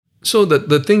So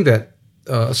the thing that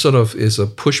sort of is a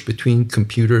push between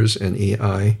computers and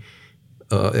AI,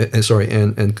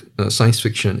 and science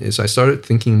fiction is I started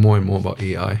thinking more and more about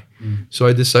AI. So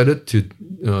I decided to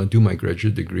do my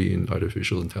graduate degree in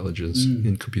artificial intelligence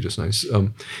in computer science.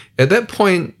 At that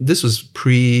point, this was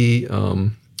pre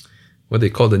what they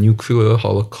call the nuclear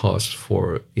holocaust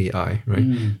for AI, right?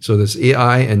 So there's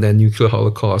AI and then nuclear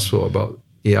holocaust for about,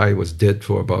 AI was dead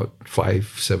for about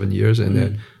 5-7 years and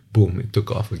then boom, it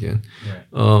took off again.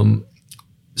 Right.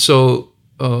 So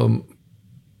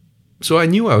I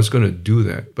knew I was going to do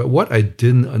that. But what I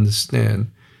didn't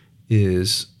understand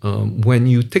is when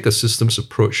you take a systems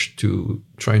approach to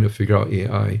trying to figure out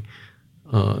AI,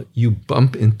 you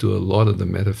bump into a lot of the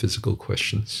metaphysical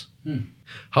questions.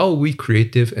 How are we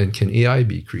creative and can AI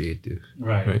be creative?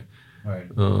 Right.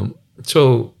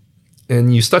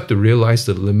 And you start to realize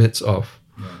the limits of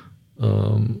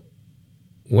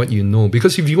what you know.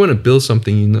 Because if you want to build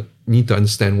something, you need to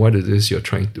understand what it is you're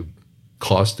trying to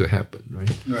cause to happen,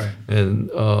 right?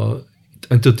 And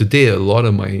until today, a lot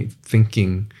of my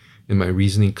thinking and my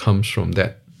reasoning comes from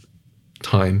that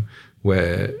time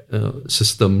where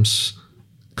systems,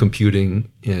 computing,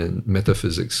 and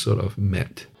metaphysics sort of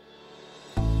met.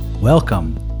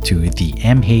 Welcome to the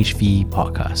MHV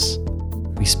podcast.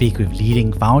 We speak with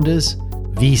leading founders,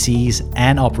 VCs,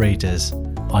 and operators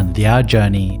on their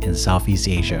journey in Southeast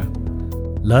Asia.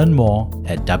 Learn more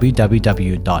at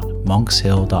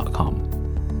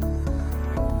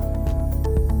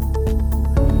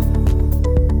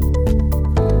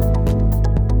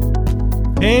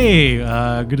Hey,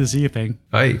 good to see you, Peng.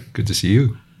 Hi, good to see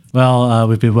you. Well,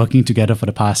 we've been working together for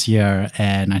the past year,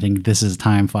 and I think this is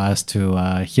time for us to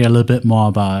hear a little bit more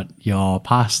about your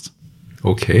past.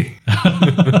 Okay.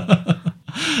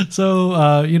 So,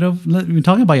 we're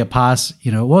talking about your past.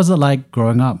 What was it like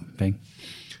growing up, Peng?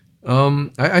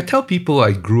 I tell people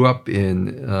I grew up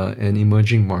in an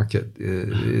emerging market.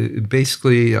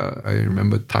 Basically, I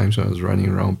remember times when I was running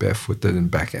around barefooted in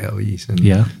back alleys and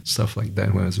stuff like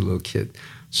that when I was a little kid.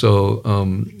 So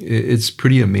it's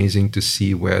pretty amazing to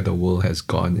see where the world has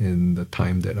gone in the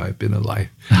time that I've been alive.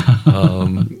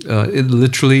 It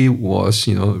literally was,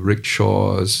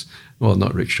 rickshaws. Well,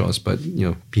 not rickshaws, but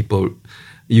people.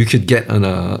 You could get on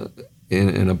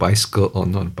in a bicycle, or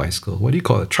not a bicycle. What do you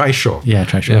call it? Trishaw. Yeah,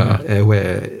 trishaw. Yeah.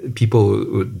 Where people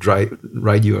would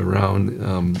ride you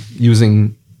around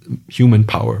using human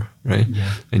power, right?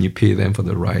 Yeah. And you pay them for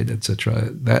the ride, etc.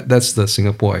 That's the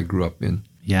Singapore I grew up in.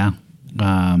 Yeah.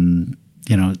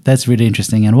 That's really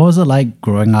interesting. And what was it like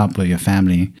growing up with your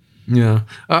family? Yeah,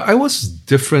 I was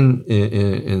different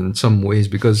in some ways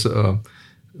because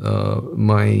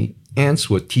my aunts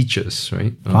were teachers,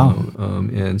 right? Wow.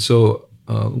 And so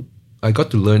I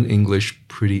got to learn English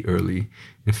pretty early.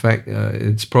 In fact,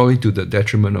 it's probably to the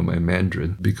detriment of my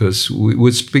Mandarin because we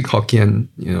would speak Hokkien,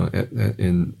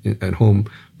 at home,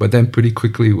 but then pretty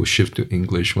quickly we'll shift to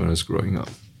English when I was growing up.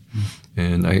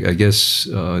 And I guess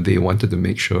they wanted to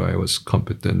make sure I was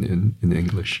competent in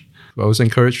English. I was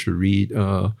encouraged to read.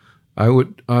 I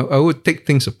would take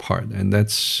things apart, and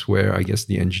that's where I guess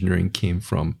the engineering came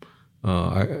from.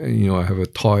 I have a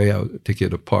toy. I'll take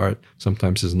it apart.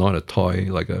 Sometimes it's not a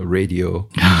toy, like a radio,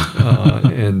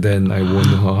 and then I won't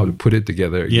know how to put it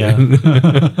together again.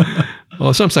 Yeah.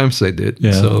 Well, sometimes I did.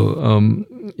 Yeah. So,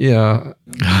 yeah.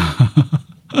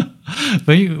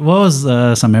 But what was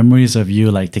some memories of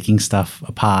you like taking stuff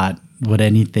apart? Were there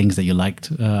any things that you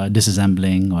liked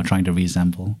disassembling or trying to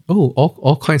reassemble? Oh,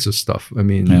 all kinds of stuff. I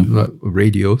mean,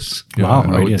 radios. Wow,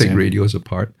 I would take radios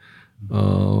apart.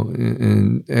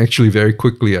 And actually very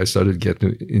quickly I started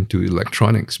getting into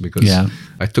electronics because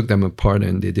I took them apart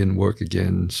and they didn't work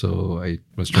again. So I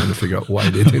was trying to figure out why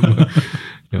they didn't work.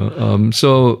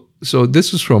 So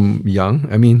this was from young.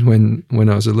 I mean, when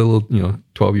I was a little,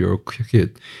 12-year-old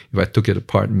kid, if I took it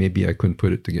apart, maybe I couldn't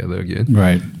put it together again.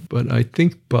 Right. But I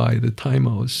think by the time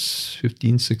I was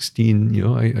 15, 16,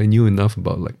 I knew enough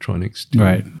about electronics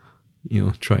to,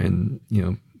 try and,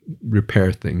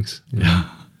 repair things. Yeah.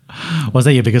 Was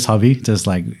that your biggest hobby? Just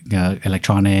like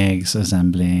electronics,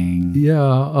 assembling?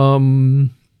 Yeah.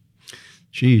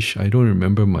 I don't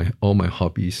remember all my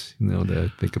hobbies now that I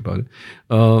think about it.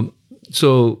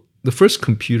 So the first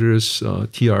computers,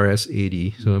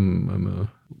 TRS-80. So I'm a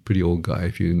pretty old guy.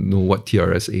 If you know what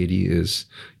TRS-80 is,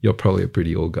 you're probably a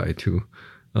pretty old guy too.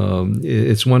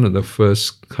 It's one of the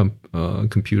first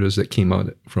computers that came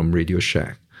out from Radio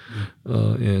Shack.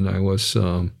 And I was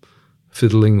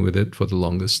fiddling with it for the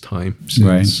longest time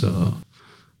since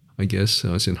I guess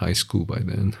I was in high school by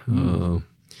then.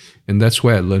 And that's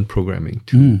where I learned programming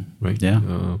too, right? Yeah.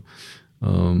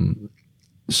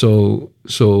 So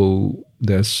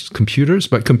there's computers,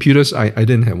 but computers, I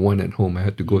didn't have one at home. I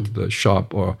had to go to the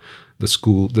shop or the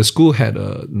school. The school had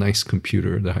a nice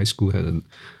computer. The high school had a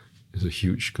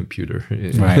huge computer.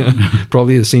 Right.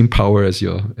 Probably the same power as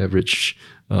your average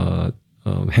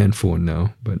handphone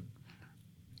now. But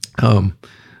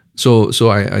so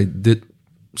I did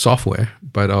software,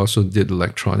 but I also did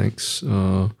electronics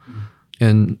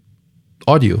and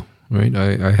audio. Right.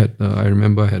 I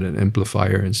remember I had an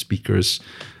amplifier and speakers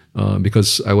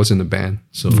because I was in a band,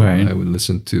 so I would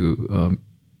listen to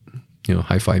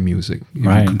hi-fi music. If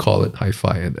you could call it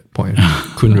hi-fi at that point.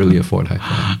 Couldn't really afford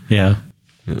hi-fi. Yeah.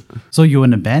 So you were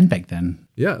in a band back then?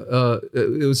 Yeah.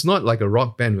 It was not like a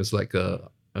rock band. It was like a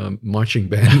marching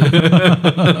band.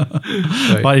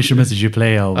 Right. What instruments did you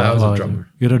play? Or I was a drummer.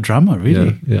 You're a drummer,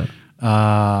 really? Yeah.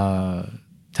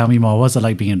 Tell me more. What's it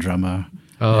like being a drummer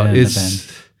in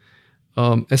the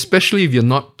band? Especially if you're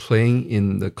not playing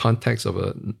in the context of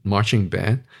a marching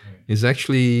band, it's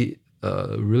actually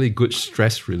a really good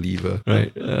stress reliever,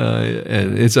 right?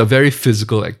 And it's a very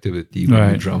physical activity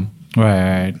when you drum.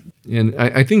 Right. And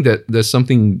I think that there's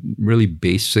something really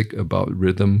basic about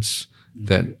rhythms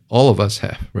that all of us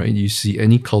have, right? You see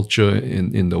any culture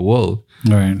in the world,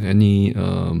 any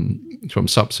from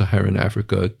sub-Saharan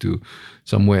Africa to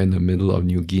somewhere in the middle of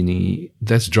New Guinea,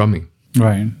 that's drumming.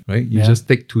 Right. You just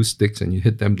take two sticks and you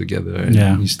hit them together and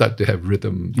you start to have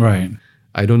rhythm. Right.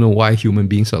 I don't know why human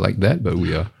beings are like that, but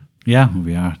we are. Yeah,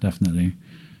 we are, definitely.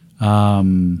 I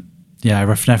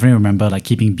definitely remember like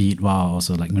keeping beat while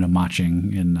also like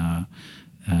marching in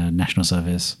national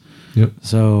service. Yep.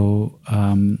 So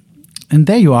and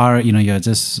there you are, you're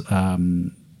just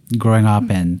growing up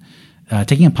and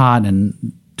taking a part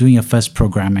and doing your first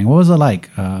programming. What was it like?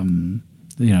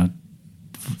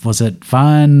 Was it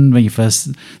fun when you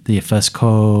first did your first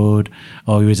code,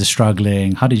 or you were just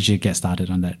struggling? How did you get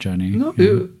started on that journey?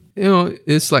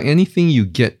 It's like anything you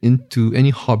get into,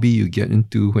 any hobby you get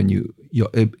into when you're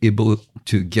able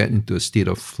to get into a state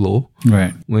of flow.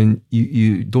 Right. When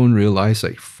you don't realize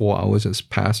like 4 hours has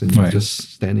passed and you're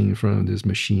just standing in front of this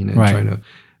machine and trying to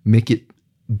make it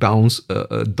bounce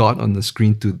a dot on the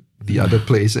screen to the other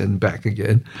place and back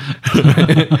again.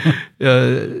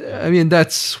 I mean,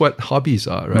 that's what hobbies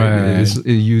are, right?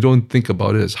 You don't think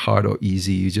about it as hard or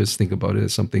easy. You just think about it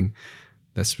as something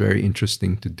that's very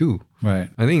interesting to do. Right.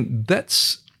 I think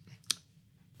that's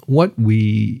what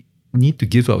we need to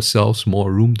give ourselves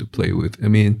more room to play with. I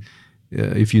mean,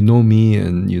 if you know me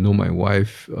and you know my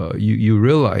wife, you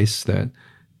realize that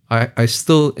I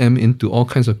still am into all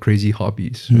kinds of crazy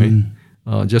hobbies, right?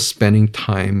 Just spending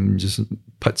time, just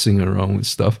putzing around with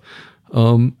stuff.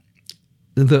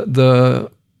 The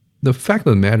fact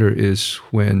of the matter is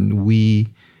when we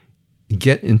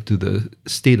get into the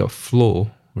state of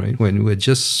flow, right? When we're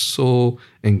just so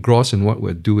engrossed in what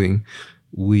we're doing,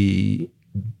 we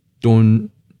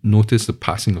don't notice the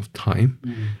passing of time.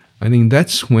 I think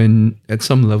that's when, at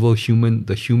some level,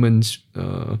 the human's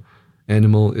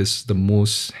animal is the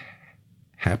most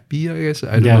happy, I guess.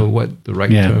 I don't know what the right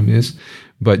term is,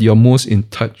 but you're most in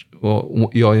touch, or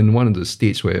you're in one of the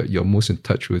states where you're most in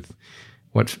touch with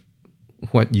what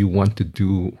you want to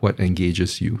do, what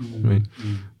engages you, right?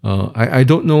 I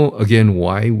don't know, again,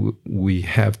 why we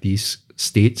have these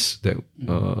states that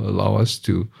allow us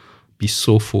to be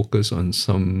so focused on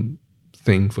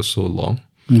something for so long.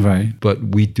 Right. But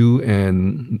we do,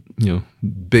 and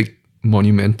big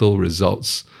monumental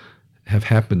results have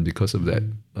happened because of that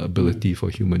ability for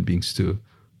human beings to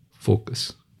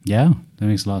focus. Yeah, that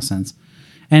makes a lot of sense.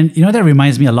 And that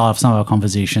reminds me a lot of some of our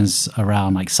conversations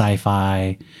around like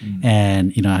sci-fi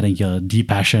and I think your deep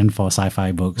passion for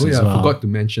sci-fi books as well. I forgot to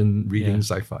mention reading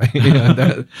sci-fi.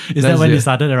 Is that when you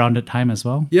started around that time as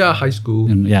well? Yeah, high school.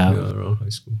 Around high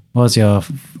school. What was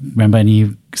remember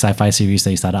any sci-fi series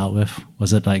that you started out with?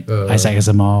 Was it like Isaac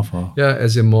Asimov? Or? Yeah,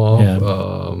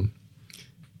 Asimov.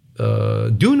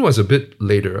 Dune was a bit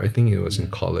later. I think it was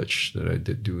in college that I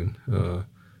did Dune.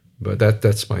 But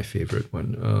that's my favorite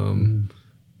one.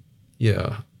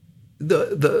 Yeah,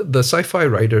 the sci-fi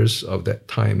writers of that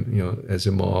time,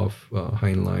 Asimov,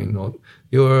 Heinlein,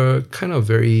 they were kind of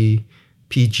very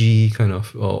PG kind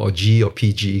of, or G or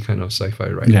PG kind of sci-fi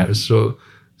writers. Yeah.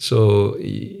 So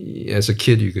as a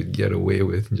kid, you could get away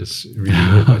with just reading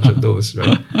a whole bunch of those,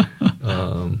 right?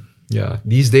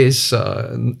 These days,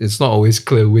 it's not always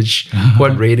clear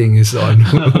what rating is on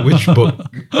which book.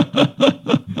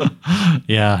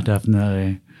 Yeah,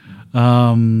 definitely.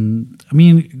 I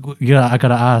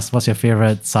gotta ask, what's your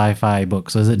favorite sci-fi book?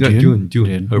 So is it Dune?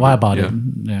 Dune. Why about it?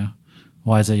 Yeah.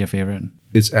 Why is it your favorite?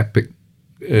 It's epic.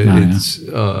 It's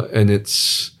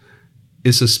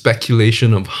a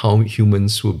speculation of how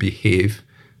humans will behave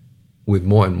with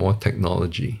more and more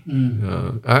technology.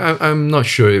 I'm not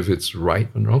sure if it's right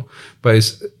or wrong, but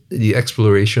it's the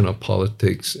exploration of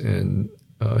politics and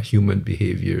human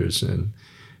behaviors and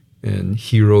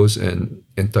heroes and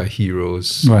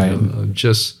anti-heroes. Right.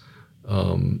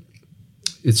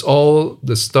 It's all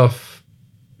the stuff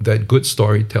that good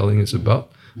storytelling is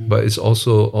about, but it's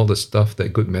also all the stuff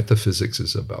that good metaphysics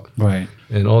is about. Right.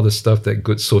 And all the stuff that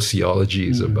good sociology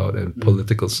is about and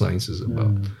political science is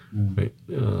about. Right.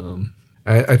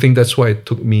 I think that's why it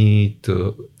took me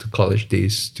to college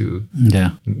days to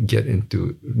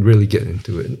really get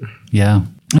into it. Yeah.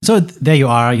 So there you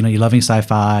are, you're loving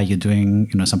sci-fi, you're doing,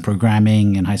 some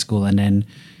programming in high school, and then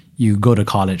you go to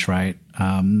college, right?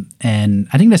 And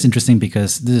I think that's interesting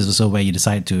because this is also where you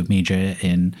decide to major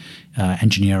in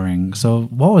engineering. So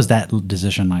what was that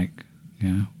decision like?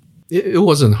 Yeah. It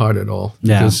wasn't hard at all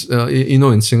because,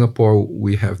 in Singapore,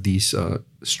 we have these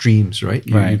streams, right?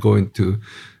 You go into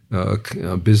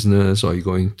business, or you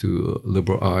go into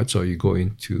liberal arts, or you go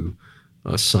into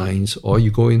science, or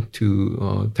you go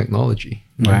into technology.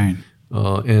 Right.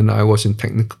 And I was in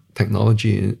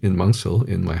technology in Monks Hill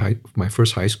in my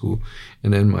first high school,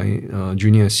 and then my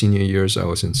junior and senior years I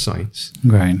was in science.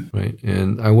 Right. Right.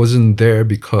 And I wasn't there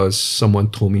because someone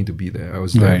told me to be there. I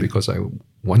was there because I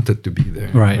wanted to be there.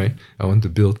 Right. I wanted to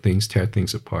build things, tear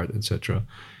things apart, etc.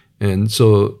 And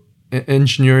so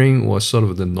engineering was sort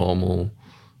of the normal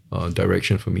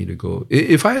direction for me to go.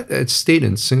 If I had stayed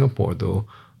in Singapore, though,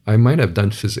 I might have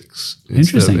done physics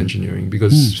instead of engineering,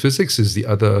 because physics is the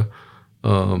other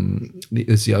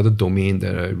domain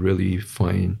that I really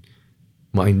find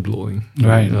mind blowing.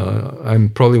 Right. I'm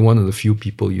probably one of the few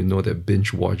people that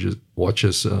binge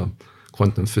watches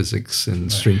quantum physics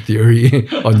and string theory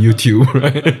on YouTube.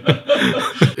 Right.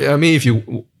 I mean, if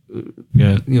you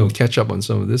catch up on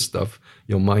some of this stuff,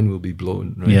 your mind will be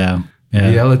blown. Right. Yeah.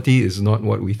 Reality is not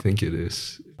what we think it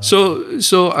is.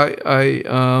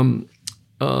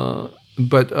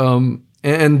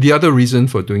 And the other reason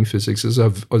for doing physics is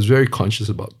I was very conscious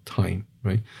about time,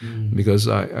 right? Because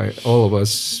all of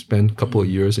us spent a couple of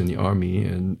years in the army,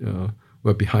 and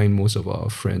we're behind most of our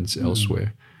friends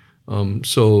elsewhere.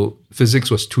 So physics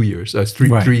was 2 years. That's three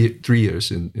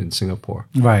years in Singapore.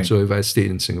 Right. So if I stayed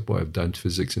in Singapore, I've done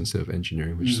physics instead of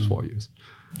engineering, which is 4 years.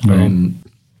 Right.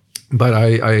 But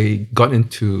I got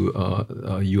into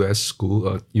a U.S.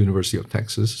 school, University of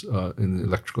Texas, in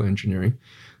electrical engineering.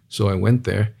 So I went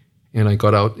there, and I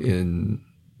got out in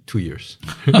 2 years.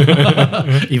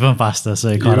 Even faster. So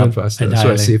you got Even out faster.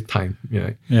 entirely. So I saved time.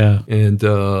 Yeah. Yeah. And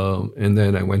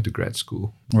then I went to grad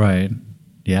school. Right.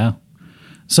 Yeah.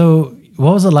 So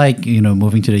what was it like,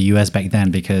 moving to the US back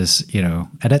then? Because,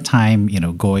 at that time,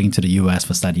 going to the US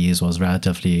for studies was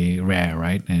relatively rare,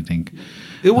 right? I think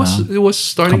it was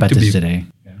starting to be today.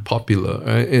 popular.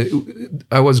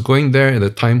 I was going there at a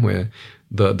time where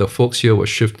the folks here were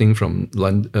shifting from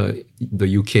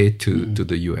the UK to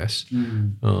the US.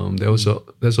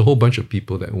 There's a whole bunch of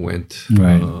people that went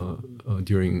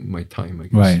during my time, I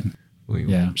guess. Right.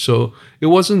 Yeah. So it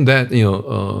wasn't that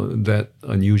that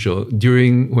unusual.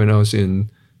 When I was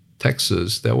in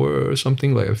Texas, there were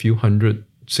something like a few hundred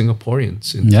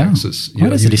Singaporeans in Texas.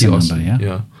 That's a decent number.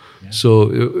 Yeah. So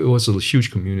it was a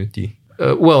huge community.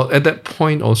 Well, at that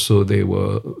point also they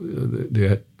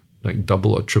had like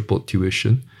double or triple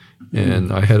tuition,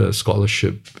 and I had a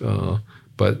scholarship,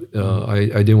 but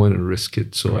I didn't want to risk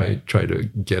it, so I tried to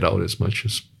get out as much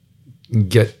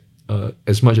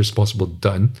as possible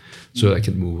done, so that I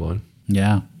can move on.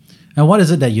 Yeah. And what is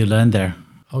it that you learned there?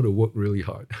 How to work really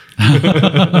hard.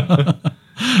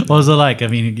 What was it like? I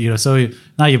mean, so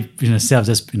now you instead of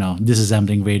just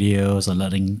disassembling radios or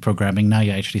learning programming, now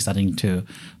you're actually starting to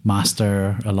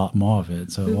master a lot more of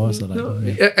it. So what was it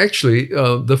like? Actually,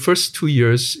 the first 2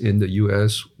 years in the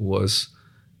US was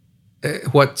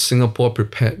what Singapore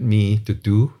prepared me to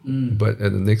do, but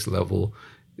at the next level,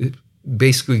 it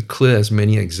basically clear as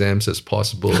many exams as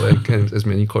possible and as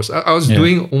many courses. I was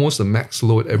doing almost a max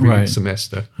load every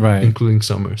semester, including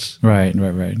summers. Right.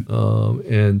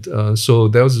 So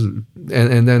that was,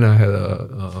 and then I had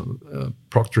a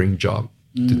proctoring job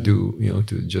to do,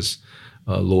 to just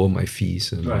lower my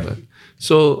fees and all that.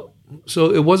 So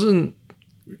it wasn't.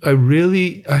 I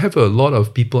have a lot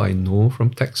of people I know from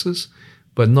Texas,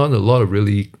 but not a lot of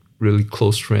really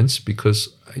close friends because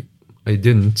I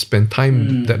didn't spend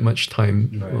that much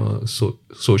time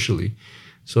socially.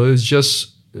 So it was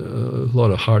just a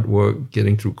lot of hard work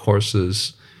getting through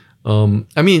courses.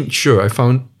 I mean, sure, I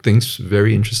found things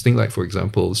very interesting, like, for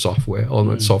example, software. All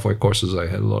my software courses, I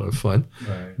had a lot of fun.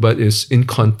 Right. But it's in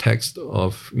context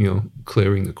of,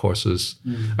 clearing the courses.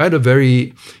 I had a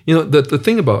very, the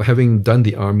thing about having done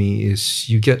the army is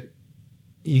you get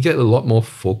you get a lot more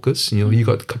focus. You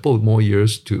got a couple of more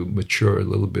years to mature a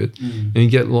little bit, and you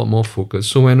get a lot more focus.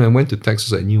 So when I went to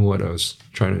Texas, I knew what I was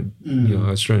trying to.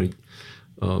 I was trying to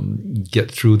get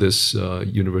through this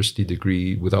university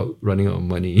degree without running out of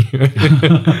money.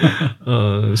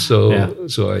 So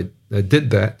I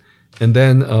did that, and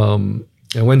then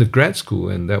I went to grad school,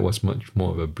 and that was much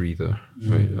more of a breather.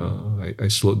 Right, I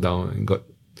slowed down and got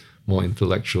more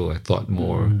intellectual. I thought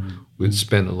more. We'd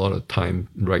spend a lot of time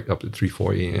right up to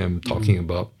 3-4 a.m. talking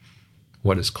about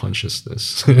what is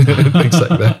consciousness, things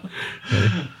like that.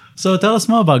 Right? So tell us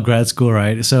more about grad school,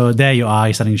 right? So there you are,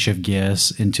 you're starting to shift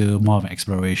gears into more of an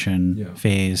exploration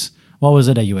phase. What was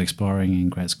it that you were exploring in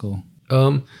grad school?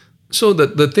 So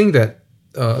the thing that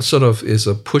sort of is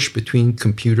a push between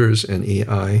computers and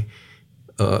AI,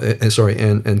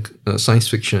 and science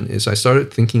fiction is I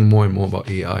started thinking more and more about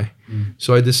AI.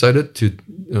 So I decided to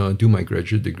do my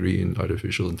graduate degree in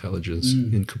artificial intelligence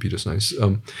in computer science.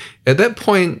 At that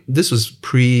point, this was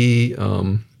pre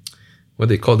what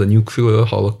they call the nuclear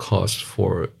holocaust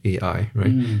for AI,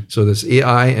 right? So there's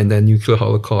AI and then nuclear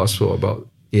holocaust for about,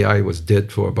 AI was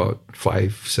dead for about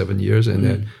 5-7 years, and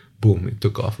then boom, it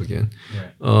took off again.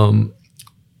 Right.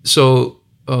 So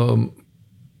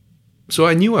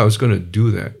I knew I was going to do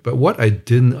that. But what I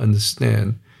didn't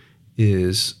understand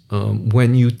is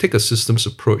when you take a systems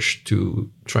approach to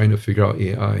trying to figure out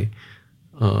AI,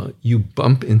 you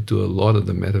bump into a lot of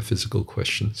the metaphysical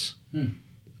questions.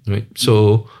 Right?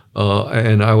 So,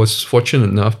 and I was fortunate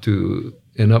enough to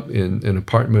end up in an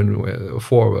apartment where there were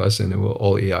 4 of us, and they were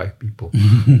all AI people.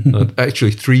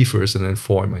 Actually 3 first and then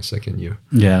 4 in my second year.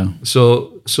 Yeah.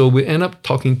 So we end up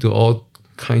talking to all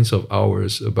kinds of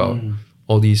hours about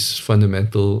all these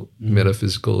fundamental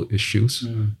metaphysical issues.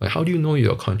 Like, how do you know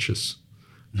you're conscious?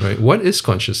 Right? What is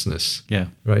consciousness? Yeah.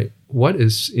 Right? What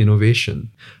is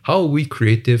innovation? How are we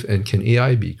creative, and can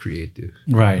AI be creative?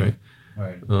 Right.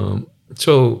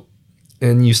 So,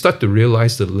 and you start to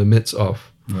realize the limits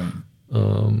of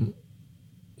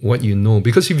what you know.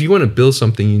 Because if you want to build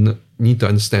something, you need to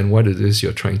understand what it is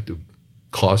you're trying to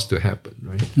cause to happen,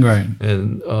 right? Right.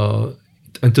 And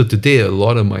until today, a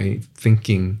lot of my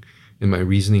thinking and my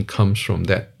reasoning comes from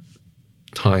that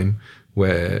time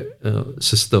where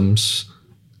systems,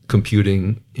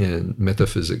 computing, and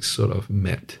metaphysics sort of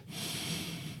met.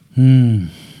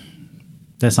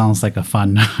 That sounds like a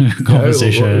fun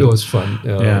conversation. It was fun.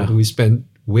 We spent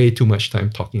way too much time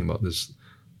talking about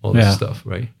all this stuff,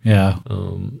 right? Yeah.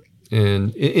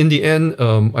 And in the end,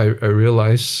 I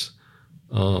realized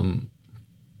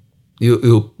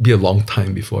it'll be a long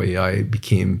time before AI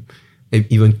became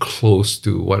even close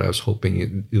to what I was hoping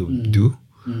it would do.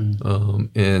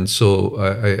 And so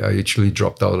I actually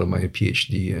dropped out of my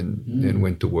PhD and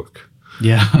went to work.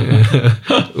 Yeah.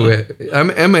 Where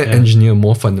I'm an engineer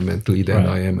more fundamentally than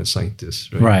I am a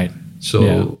scientist. Right.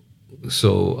 So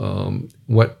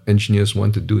what engineers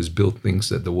want to do is build things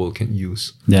that the world can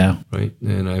use. Yeah. Right.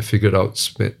 And I figured out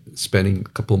spending a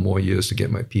couple more years to get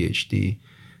my PhD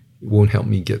won't help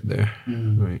me get there.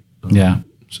 Right.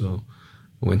 So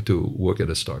I went to work at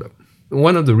a startup.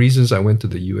 One of the reasons I went to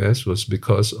the US was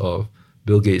because of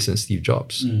Bill Gates and Steve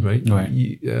Jobs, right?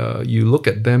 You look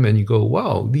at them and you go,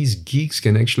 wow, these geeks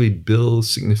can actually build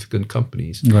significant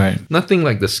companies. Right. Nothing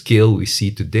like the scale we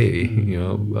see today,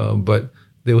 but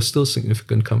they were still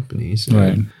significant companies.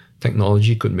 And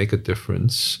technology could make a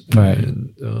difference. Right.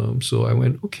 And so I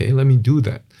went, okay, let me do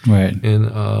that. Right.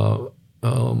 And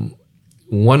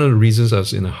one of the other reasons I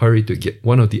was in a hurry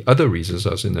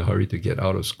to get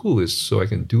out of school is so I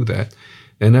can do that.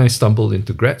 And I stumbled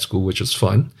into grad school, which was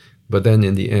fun. But then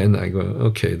in the end, I go,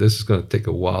 okay, this is going to take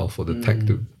a while for the tech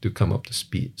to come up to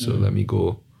speed. So let me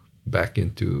go back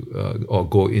into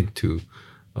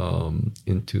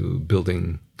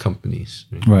building companies.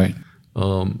 Right.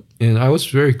 And I was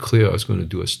very clear I was going to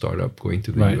do a startup going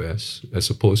to the US as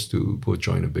opposed to go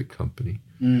join a big company.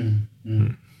 And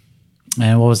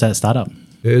what was that startup?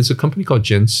 It's a company called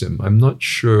GenSim. I'm not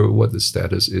sure what the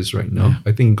status is right now.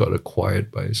 I think it got acquired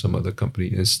by some other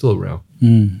company and it's still around.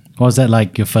 What was that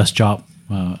like your first job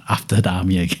after the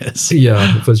army, I guess?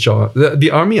 Yeah, the first job.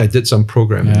 The army, I did some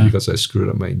programming because I screwed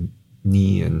up my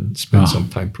knee and spent some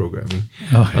time programming.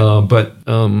 But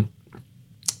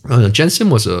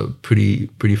GenSim was a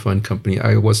pretty fun company.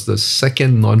 I was the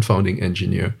second non-founding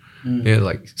engineer. They had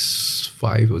like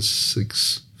 5 or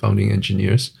 6 founding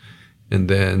engineers. And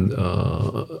then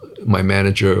my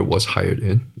manager was hired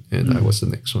in, and I was the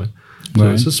next one.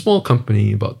 So it's a small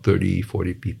company, about 30,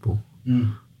 40 people.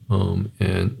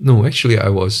 And no, actually I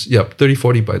was, 30,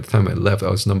 40 by the time I left. I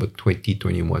was number 20,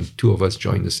 21. 2 of us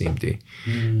joined the same day.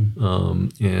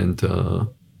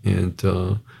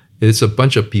 It's a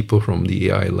bunch of people from the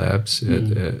AI labs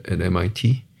at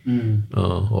MIT,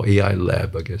 or AI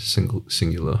lab, I guess,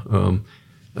 singular.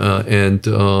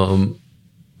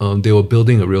 They were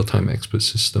building a real-time expert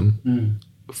system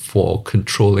for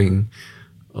controlling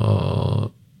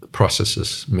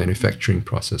processes, manufacturing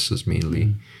processes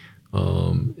mainly.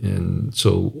 And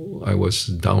so I was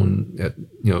down at,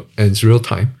 and it's real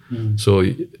time. So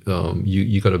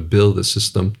you got to build a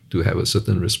system to have a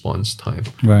certain response time.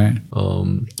 Right.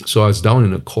 So I was down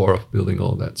in the core of building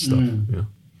all that stuff. Yeah.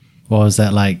 What was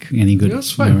that like? Any good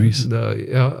memories?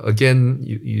 Again,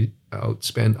 I would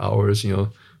spend hours,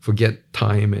 forget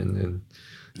time and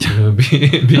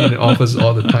be in the office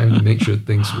all the time to make sure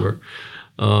things work.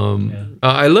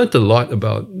 I learned a lot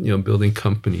about, building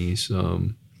companies.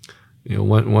 One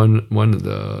of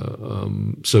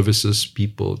the services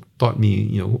people taught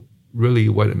me, really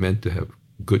what it meant to have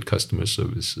good customer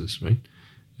services, right?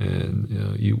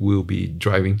 And you will be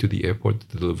driving to the airport to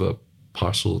deliver a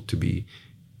parcel to be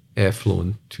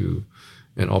airflown to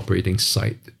an operating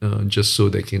site, just so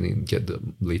they can get the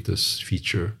latest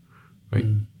feature, right?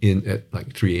 In at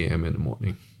like 3 a.m. in the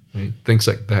morning, right? Things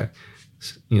like that.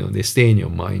 They stay in your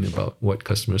mind about what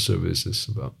customer service is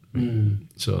about. Right?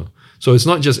 So it's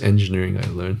not just engineering I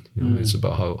learned. It's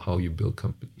about how you build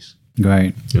companies.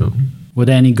 Right. Were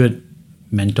there any good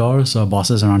mentors or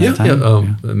bosses around that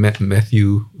time?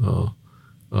 Matthew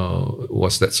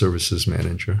was that services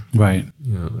manager. Right.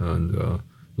 And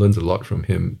learned a lot from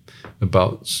him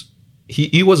about.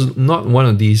 He was not one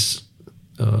of these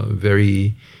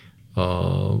very.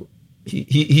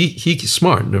 He's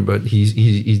smart, but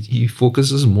he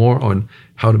focuses more on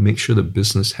how to make sure the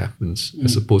business happens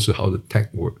as opposed to how the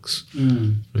tech works.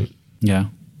 Right? Yeah.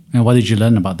 And what did you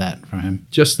learn about that from him?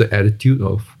 Just the attitude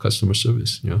of customer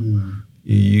service.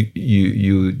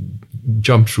 You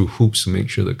jump through hoops to make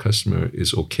sure the customer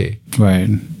is okay. Right.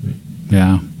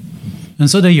 Yeah. And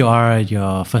so there you are at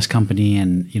your first company,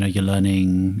 and you're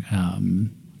learning.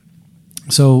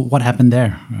 So what happened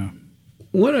there?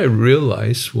 What I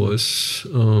realized was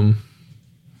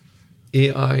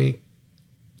AI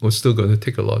was still going to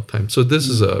take a lot of time. So this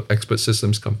is an expert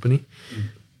systems company.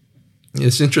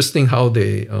 It's interesting how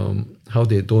they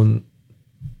don't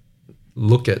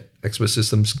look at expert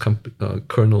systems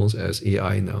kernels as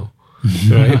AI now,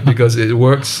 right? Because it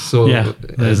works. So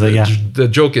the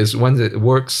joke is once it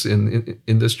works in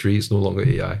industry, it's no longer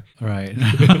AI. Right.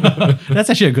 That's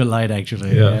actually a good line,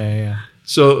 actually. Yeah.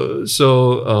 So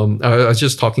I was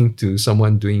just talking to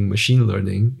someone doing machine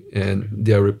learning, and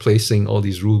they're replacing all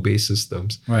these rule-based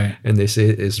systems. Right. And they say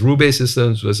it's rule-based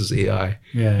systems versus AI.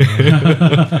 Yeah.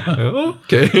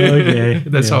 Okay.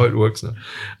 That's how it works now.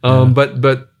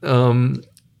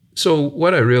 So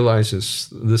what I realized is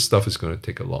this stuff is going to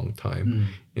take a long time,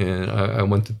 and I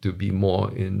wanted to be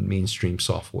more in mainstream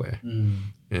software,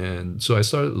 and so I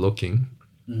started looking,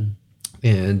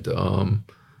 and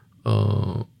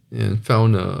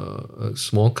found a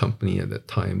small company at that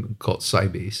time called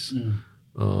Sybase.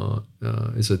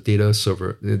 It's a data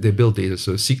server. They build data.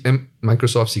 So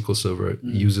Microsoft SQL Server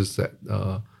uses that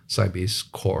Sybase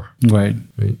core. Right.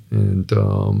 And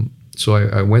so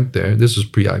I went there. This was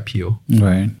pre-IPO.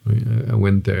 Right. I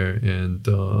went there and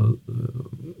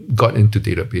got into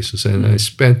databases. And I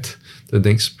spent the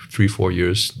next 3-4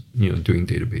 years, doing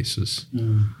databases.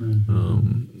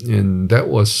 And that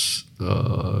was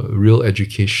real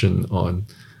education on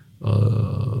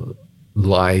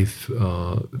live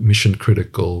mission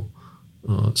critical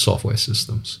software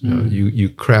systems. You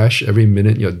crash every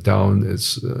minute you're down.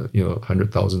 It's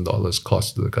 $100,000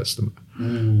 cost to the customer.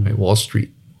 Right? Wall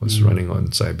Street was running on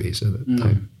Sybase at that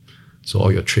time. So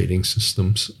all your trading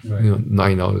systems,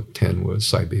 9 out of 10 were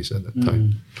Sybase at that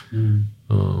time.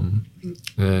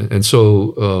 And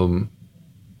so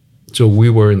we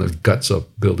were in the guts of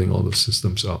building all those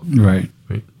systems out. Right.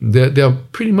 They are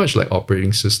pretty much like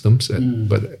operating systems,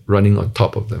 but running on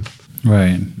top of them.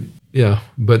 Right. Yeah.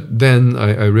 But then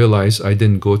I realized I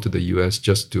didn't go to the US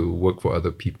just to work for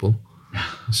other people.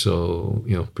 So,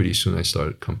 pretty soon I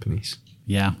started companies.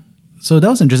 Yeah. So that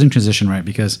was an interesting transition, right?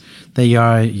 Because there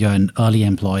you're an early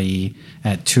employee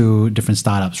at 2 different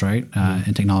startups, right?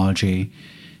 In technology.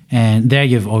 And there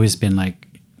you've always been like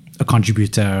a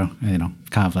contributor,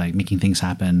 kind of like making things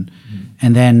happen.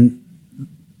 And then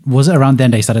was it around then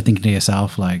that you started thinking to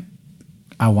yourself, like,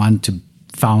 I want to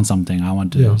found something, I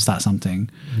want to start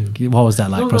something? What was that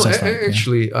process like?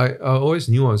 Actually, I always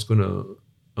knew I was going to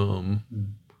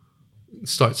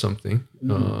start something.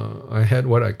 I had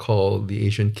what I call the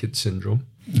Asian kid syndrome.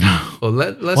 Well,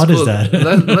 let's is that?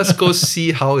 Let's go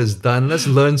see how it's done. Let's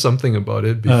learn something about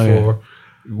it before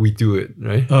we do it,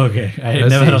 right? Okay, I That's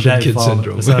never heard of Asian that kid before,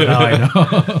 syndrome. so now I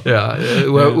know. Yeah,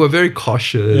 we're very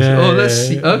cautious. Let's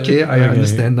see. Okay, I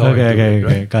understand now.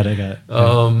 Okay, got it.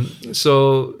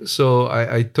 So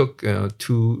I took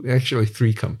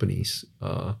three companies.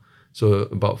 So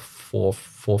about four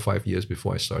or 5 years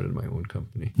before I started my own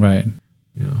company. Right.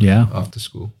 Yeah. After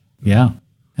school. Yeah.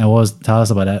 And tell us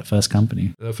about that first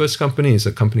company. The first company is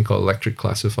a company called Electric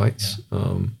Classifieds.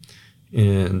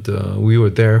 And we were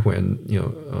there when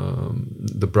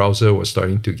the browser was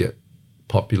starting to get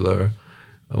popular.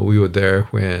 We were there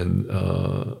when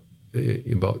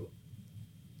about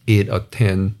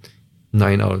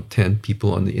 9 out of 10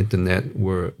 people on the internet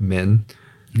were men.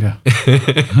 Yeah.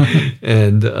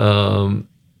 And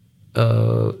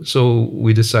so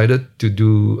we decided to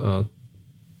do.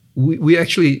 We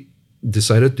actually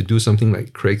decided to do something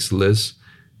like Craigslist,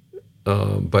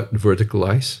 but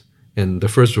verticalized. And the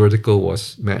first vertical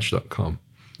was Match.com.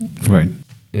 Right.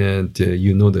 And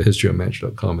the history of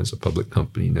Match.com is a public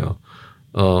company now.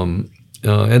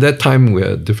 At that time, we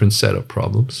had a different set of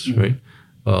problems, right?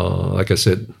 Like I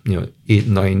said,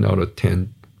 9 out of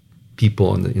 10 people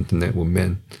on the internet were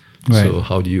men. Right. So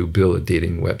how do you build a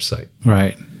dating website?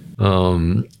 Right.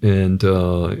 And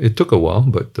it took a while,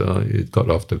 but it got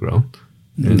off the ground.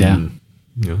 And,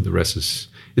 the rest is...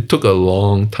 It took a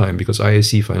long time because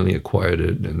IAC finally acquired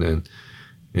it, and then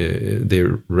they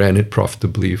ran it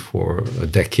profitably for a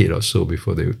decade or so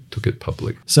before they took it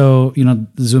public. So,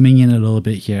 zooming in a little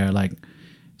bit here,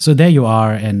 so there you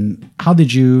are, and how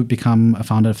did you become a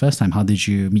founder the first time? How did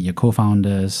you meet your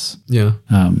co-founders? Yeah.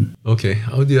 Okay.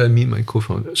 How did I meet my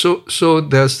co-founder? So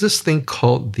there's this thing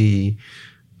called the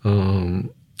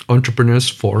Entrepreneurs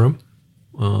Forum.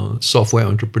 Software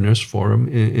Entrepreneurs Forum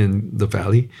in the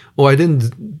Valley. Oh, I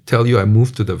didn't tell you I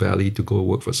moved to the Valley to go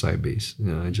work for Sybase.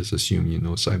 I just assumed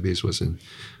Sybase was in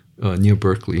near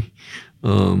Berkeley.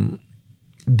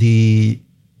 The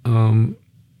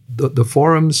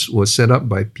forums were set up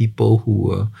by people who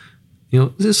were,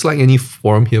 just like any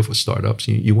forum here for startups.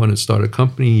 You want to start a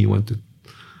company, you want to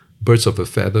birds of a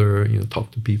feather,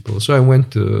 talk to people. So I went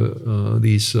to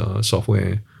these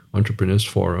Software Entrepreneurs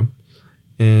Forum.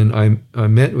 And I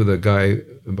met with a guy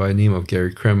by the name of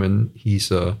Gary Kremen.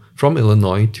 He's from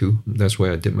Illinois too. That's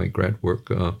where I did my grad work.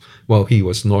 He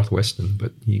was Northwestern,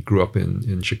 but he grew up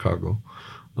in Chicago.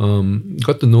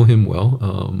 Got to know him well.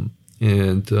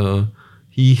 And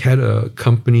he had a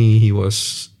company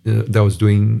that was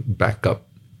doing backup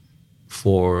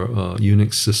for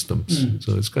Unix systems.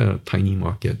 So it's kind of a tiny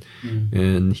market.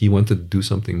 And he wanted to do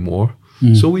something more.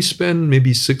 So we spend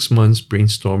maybe 6 months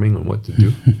brainstorming on what to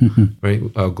do, right?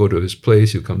 I'll go to his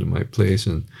place, he'll come to my place,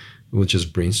 and we'll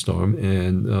just brainstorm.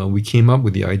 And we came up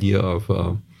with the idea of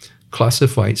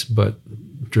classifieds, but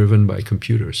driven by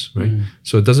computers, right?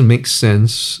 So it doesn't make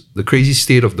sense. The crazy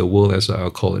state of the world, as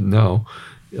I'll call it now,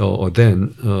 or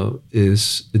then,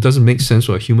 is it doesn't make sense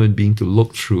for a human being to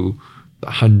look through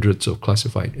the hundreds of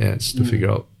classified ads to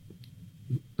figure out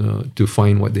to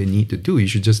find what they need to do. You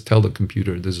should just tell the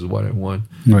computer, this is what I want.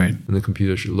 Right. And the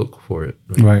computer should look for it.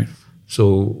 Right.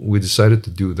 So we decided to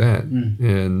do that.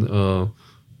 And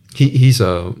he's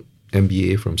a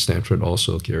MBA from Stanford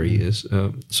also, Gary is.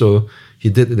 So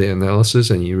he did the analysis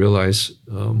and he realized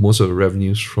most of the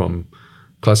revenues from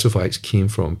classifieds came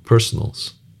from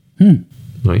personals.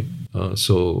 Right.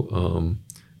 So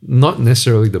not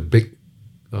necessarily the big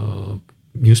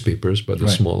newspapers, but the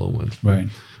smaller ones. Right.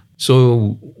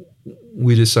 So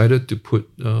we decided to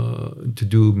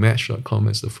do Match.com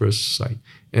as the first site,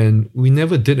 and we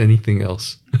never did anything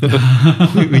else.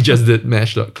 We just did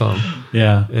Match.com.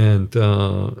 Yeah, and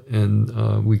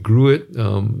we grew it.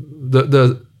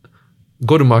 The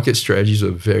go-to-market strategies are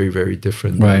very, very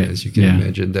different, as you can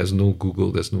imagine. There's no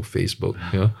Google, there's no Facebook,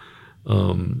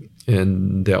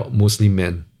 and they're mostly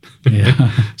men.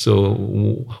 So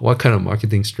what kind of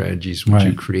marketing strategies would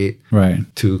you create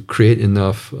to create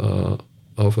enough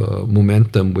of a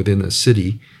momentum within a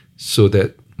city so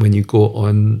that when you go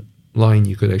online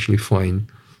you could actually find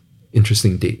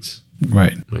interesting dates?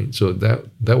 Right. So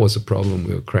that was a problem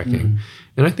we were cracking.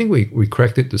 And I think we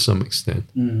cracked it to some extent.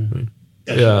 Right?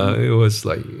 Yeah, it was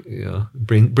like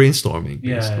brainstorming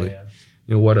basically.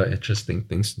 What are interesting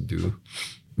things to do?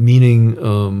 Meaning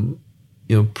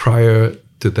prior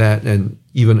to that, and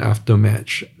even after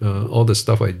Match, all the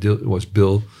stuff I did was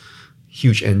build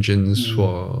huge engines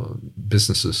for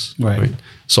businesses, right?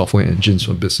 Software engines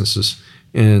for businesses.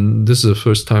 And this is the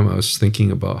first time I was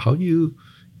thinking about how do you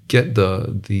get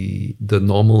the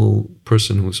normal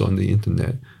person who's on the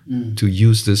internet to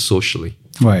use this socially,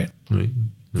 right?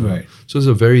 Right. So it's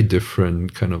a very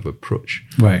different kind of approach.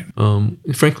 Right.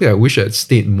 Frankly, I wish I had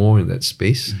stayed more in that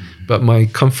space, but my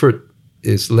comfort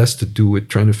is less to do with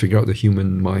trying to figure out the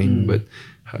human mind, but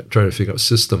try to figure out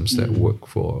systems that work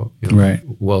for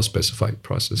well-specified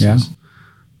processes.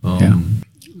 Yeah.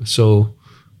 So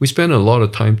we spend a lot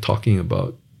of time talking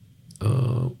about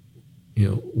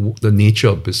the nature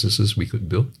of businesses we could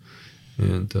build,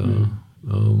 and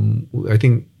I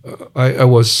think I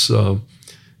was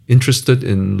interested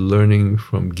in learning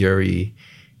from Gary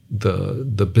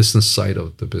the business side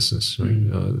of the business.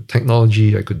 Right?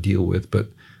 Technology I could deal with, but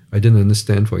I didn't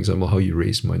understand, for example, how you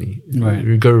raise money. Right.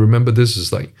 You got to remember this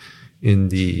is like in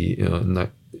the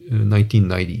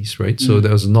 1990s, right? So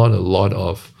there was not a lot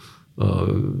of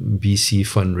VC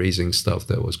fundraising stuff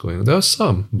that was going on. There was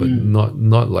some, but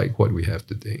not like what we have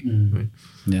today. Right?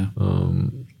 Yeah.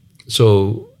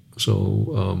 So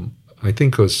I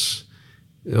think because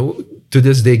to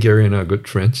this day, Gary and I are good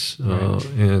friends,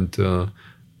 and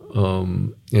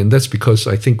that's because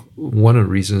I think one of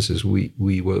the reasons is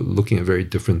we were looking at very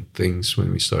different things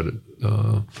when we started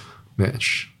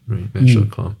Match, right?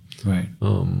 Match.com. Right.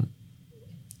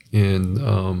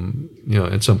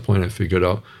 At some point I figured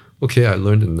out, okay, I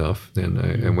learned enough. Then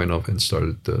I went off and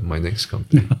started my next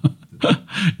company.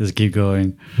 Just keep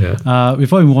going. Yeah.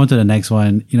 Before we move on to the next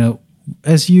one,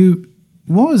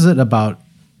 what was it about,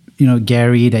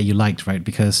 Gary that you liked, right?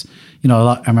 Because,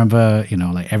 I remember,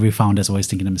 like every founder is always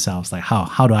thinking to themselves, like,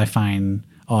 how do I find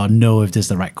or know if this is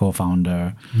the right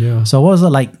co-founder? Yeah. So what was it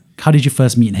like? How did you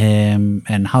first meet him,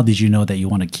 and how did you know that you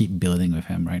want to keep building with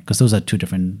him, right? Because those are two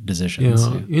different decisions.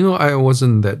 I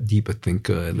wasn't that deep a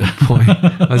thinker at that point.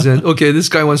 I said, okay, this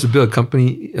guy wants to build a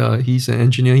company. He's an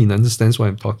engineer. He understands what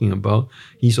I'm talking about.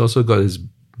 He's also got his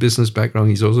business background.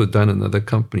 He's also done another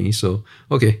company. So,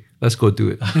 okay, let's go do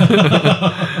it.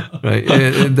 Right?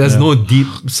 And there's no deep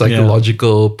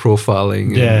psychological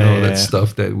profiling and all that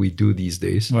stuff that we do these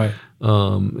days. Right.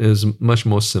 Is much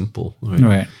more simple. Right.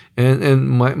 Right. And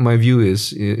my view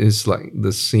is like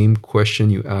the same question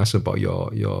you ask about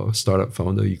your startup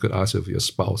founder, you could ask of your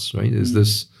spouse, right? Is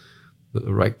this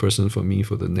the right person for me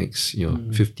for the next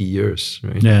 50 years,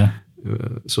 right? Yeah.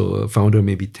 So a founder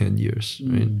maybe 10 years,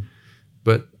 right?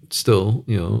 But still,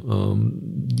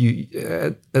 you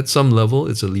at some level,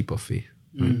 it's a leap of faith.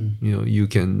 Right? You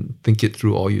can think it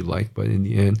through all you like, but in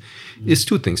the end, it's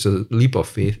two things: a leap of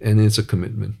faith and it's a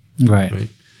commitment. Right.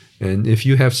 And if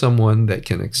you have someone that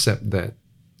can accept that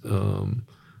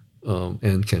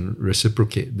and can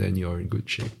reciprocate, then you're in good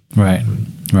shape. Right.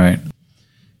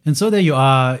 And so there you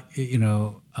are,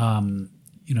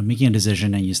 making a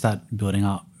decision, and you start building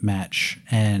out Match.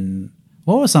 And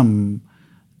what were some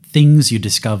things you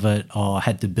discovered or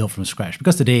had to build from scratch?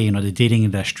 Because today, the dating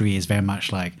industry is very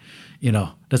much like,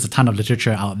 there's a ton of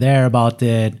literature out there about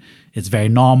it. It's very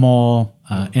normal.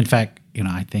 In fact,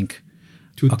 I think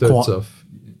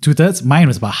two-thirds? Mine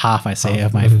was about half, I say,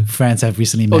 of my friends have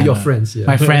recently met. Oh, your friends, yeah.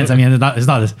 My friends, I mean, it's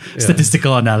not a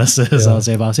statistical analysis, I'll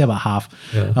say about half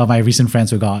of my recent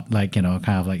friends who got kind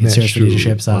of like serious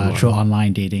relationships through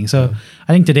online dating. So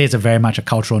I think today it's very much a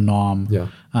cultural norm. Yeah.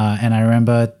 And I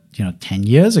remember, 10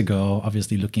 years ago,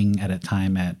 obviously looking at a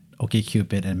time at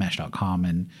OkCupid and Match.com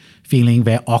and feeling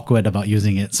very awkward about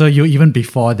using it. So you even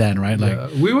before then, right?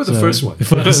 We were the first one.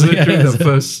 Literally the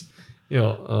first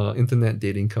internet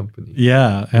dating company.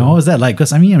 Yeah. And what was that like?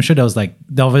 Because I'm sure there was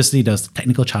obviously there's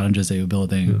technical challenges that you're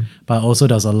building, but also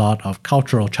there's a lot of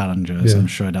cultural challenges. I'm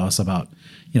sure that was about,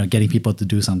 getting people to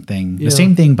do something, the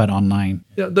same thing, but online.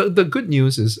 Yeah. The good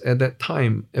news is at that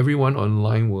time, everyone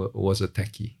online was a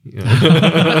techie.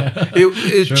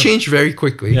 It changed very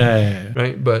quickly. Yeah.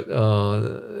 Right. But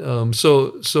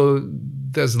so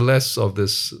there's less of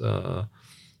this,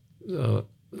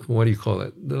 what do you call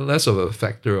it? Less of a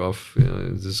factor of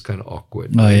this kind of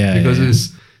awkward. Oh, yeah.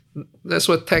 Because that's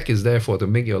what tech is there for, to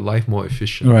make your life more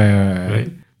efficient. Right.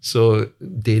 So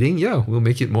dating, we'll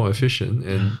make it more efficient.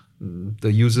 And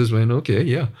the users went, okay,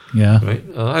 right.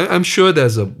 I'm sure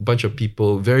there's a bunch of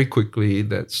people very quickly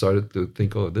that started to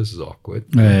think, oh, this is awkward.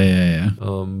 Yeah.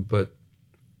 But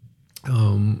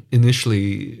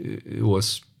initially it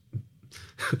was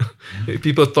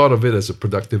people thought of it as a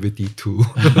productivity tool.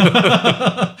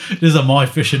 This is a more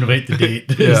efficient way to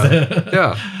date.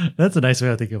 Yeah. That's a nice way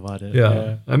of thinking about it.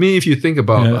 Yeah. I mean, if you think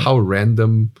about how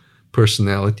random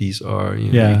personalities are,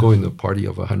 you go in a party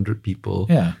of 100 people.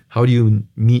 Yeah. How do you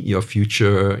meet your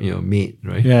future, mate,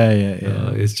 right?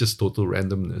 Yeah. It's just total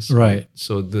randomness. Right.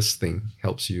 So this thing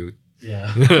helps you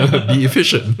be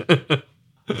efficient.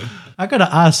 I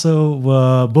gotta ask, so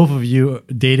were both of you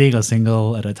dating or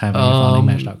single at the time when you founding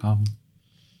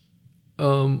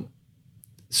Match.com?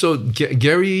 So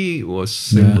Gary was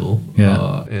single,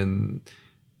 and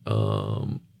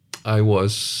I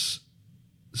was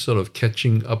sort of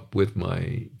catching up with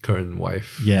my current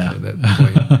wife at that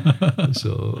point.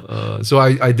 So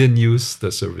I didn't use the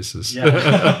services.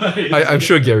 I'm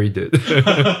sure Gary did.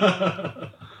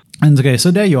 And okay,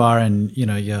 so there you are, and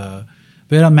you're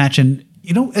better match, and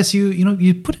as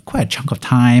you put quite a chunk of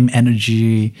time,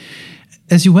 energy.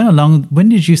 As you went along, when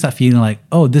did you start feeling like,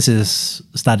 oh, this is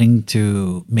starting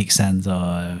to make sense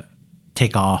or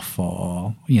take off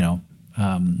or,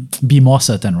 be more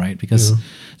certain, right? Because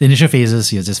the initial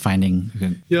phases, you're just finding.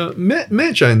 Yeah,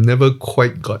 Match, I never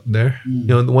quite got there.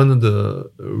 One of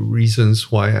the reasons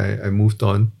why I moved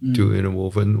on to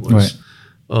Interwoven was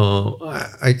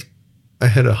I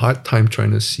had a hard time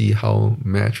trying to see how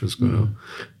Match was going to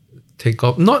take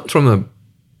off. Not from a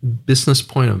business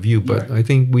point of view, but I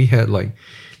think we had 5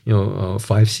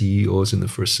 CEOs in the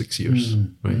first 6 years,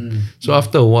 right? So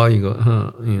after a while, you go,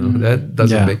 that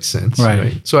doesn't make sense,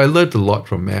 right? So I learned a lot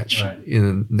from Match in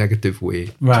a negative way,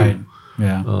 too.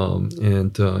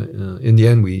 And in the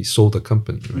end, we sold the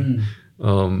company,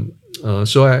 right?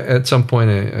 So at some point,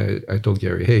 I told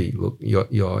Gary, hey, look,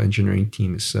 your engineering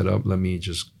team is set up. Let me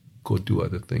just go do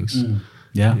other things. And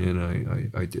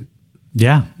I did.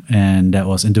 Yeah, and that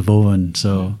was Interwoven.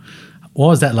 So what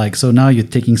was that like? So now you're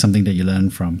taking something that you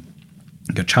learned from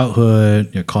your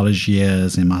childhood, your college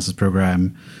years, and master's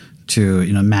program to,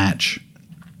 Match.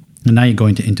 And now you're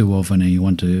going to Interwoven and you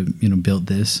want to, build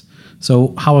this.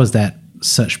 So how was that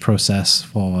search process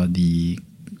for the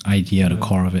idea, the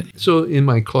core of it? So in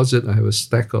my closet, I have a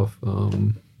stack of,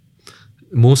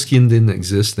 Moleskine didn't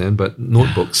exist then, but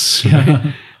notebooks,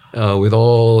 right? With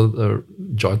all the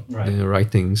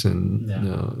writings and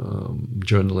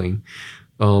journaling.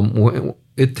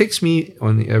 It takes me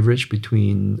on the average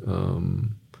between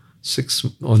on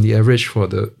the average for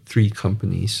the 3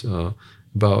 companies,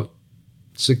 about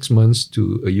 6 months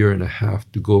to a year and a half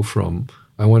to go from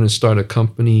I want to start a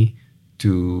company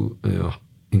to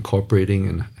incorporating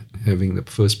and having the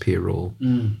first payroll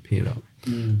paid out.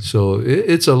 So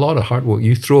it's a lot of hard work.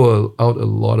 You throw out a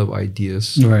lot of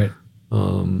ideas. Right.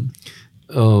 I'm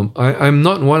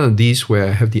not one of these where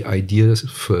I have the ideas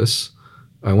first.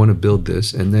 I want to build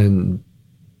this and then,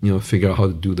 figure out how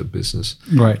to do the business.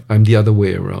 Right. I'm the other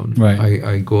way around. Right.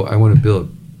 I want to build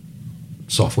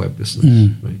a software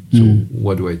business. Right. So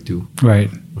what do I do?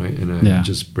 Right. Right. And I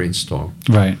just brainstorm.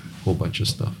 Right. A whole bunch of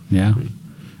stuff. Yeah. Right.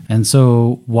 And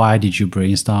so why did you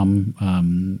brainstorm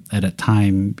at that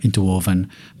time Interwoven?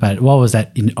 But what was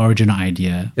that original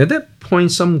idea? At that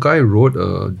point, some guy wrote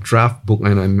a draft book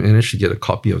and I managed to get a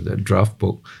copy of that draft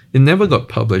book. It never got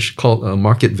published, called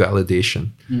Market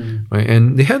Validation. Right?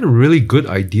 And they had really good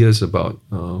ideas about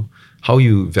how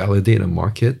you validate a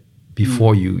market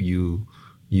before you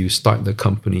start the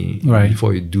company,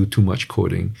 before you do too much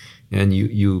coding. And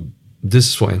you this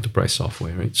is for enterprise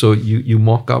software, right? So you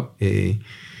mock up a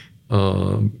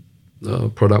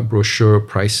product brochure,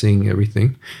 pricing,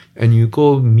 everything, and you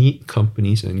go meet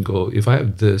companies and go, if I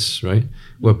have this, right,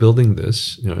 we're building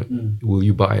this, will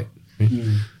you buy it? Right?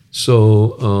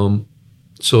 So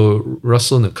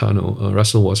Russell Nakano,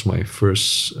 Russell was my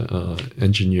first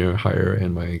engineer hire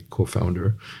and my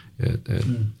co-founder at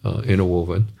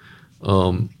Interwoven.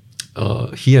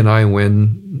 He and I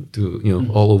went to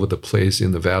all over the place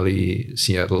in the Valley,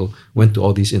 Seattle, went to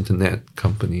all these internet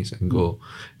companies and go.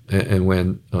 And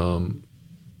when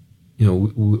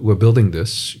we're building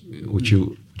this, would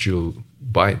you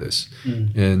buy this?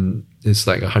 And it's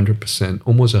like 100%,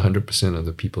 almost 100% of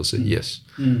the people said yes,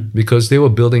 because they were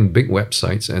building big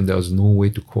websites and there was no way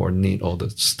to coordinate all the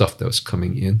stuff that was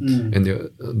coming in, and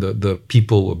the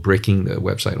people were breaking the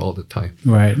website all the time.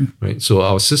 Right. So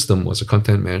our system was a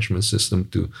content management system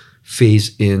to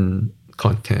phase in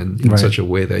content in such a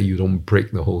way that you don't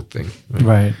break the whole thing.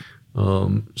 Right.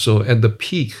 So at the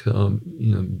peak,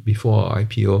 before our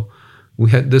IPO, we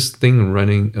had this thing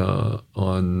running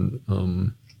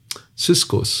on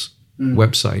Cisco's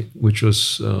website, which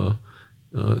was 3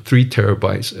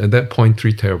 terabytes. At that point,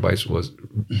 3 terabytes was,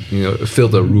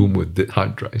 filled a room with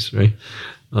hard drives, right?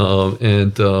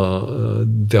 And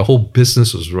their whole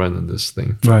business was run on this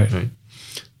thing, right?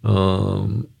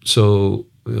 So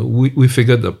we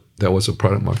figured that there was a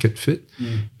product market fit.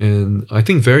 And I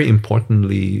think very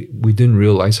importantly, we didn't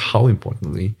realize how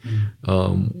importantly,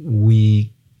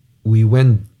 we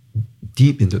went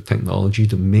deep into technology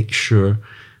to make sure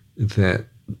that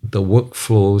the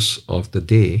workflows of the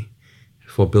day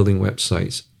for building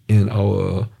websites and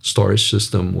our storage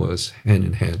system was hand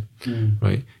in hand,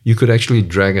 right? You could actually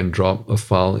drag and drop a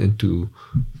file into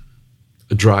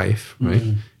a drive, right?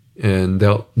 and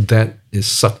that is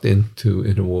sucked into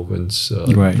Interwoven's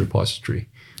repository.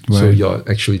 Right. So you're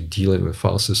actually dealing with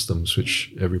file systems,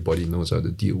 which everybody knows how to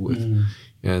deal with.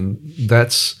 And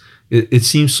it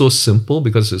seems so simple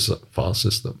because it's a file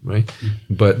system, right?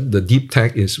 But the deep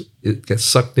tech is it gets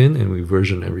sucked in and we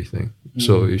version everything.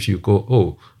 So if you go,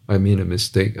 oh, I made a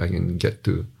mistake, I can get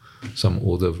to some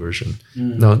older version.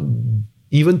 Now,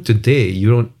 even today, you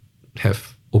don't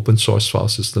have open source file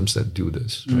systems that do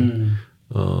this, right?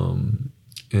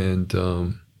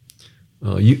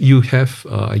 You have,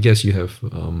 I guess you have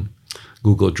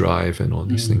Google Drive and all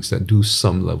these things that do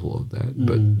some level of that,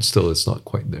 but still it's not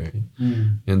quite there.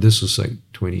 And this was like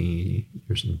 20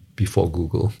 years before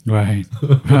Google. Right.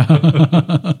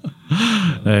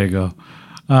 There you go.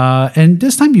 And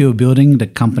this time you were building the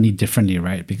company differently,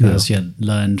 right? Because you had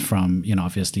learned from,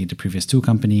 obviously the previous 2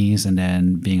 companies and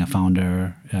then being a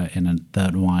founder in a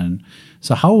third one.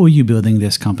 So how were you building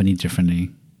this company differently?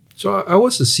 So I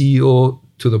was the CEO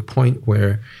to the point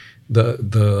where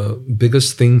the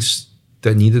biggest things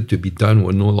that needed to be done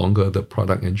were no longer the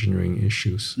product engineering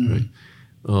issues, right?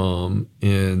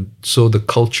 And so the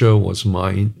culture was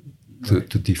mine to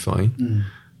define.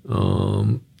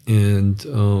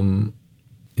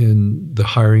 And the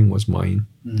hiring was mine,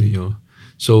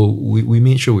 So we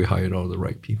made sure we hired all the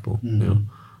right people,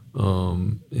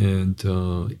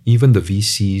 even the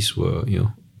VCs were,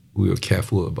 we were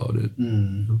careful about it,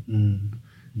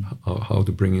 how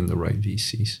to bring in the right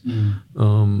VCs.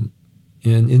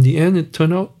 And in the end, it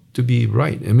turned out to be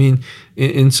right. I mean,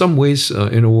 in some ways,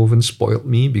 Interwoven spoiled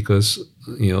me because,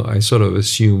 I sort of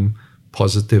assume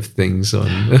positive things on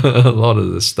a lot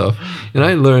of the stuff. And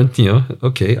I learned,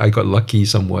 okay, I got lucky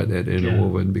somewhat at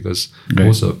Interwoven because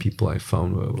most of the people I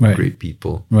found were great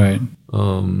people. Right.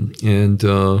 In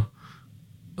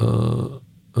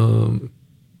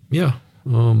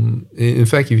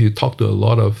fact, if you talk to a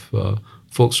lot of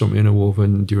folks from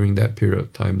Interwoven during that period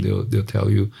of time, they'll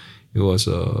tell you it was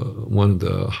one of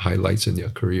the highlights in their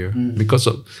career because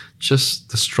of just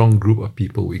the strong group of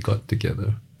people we got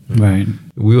together. Right.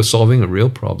 We were solving a real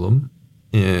problem,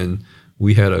 and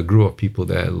we had a group of people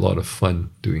that had a lot of fun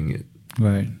doing it.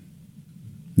 Right.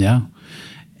 Yeah.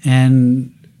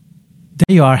 And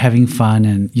there you are having fun,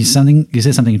 and you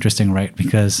said something interesting, right?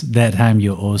 Because that time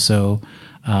you're also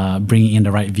bringing in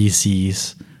the right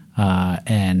VCs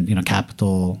and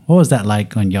capital. What was that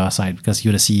like on your side? Because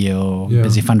you're the CEO,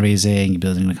 busy fundraising, you're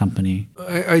building the company.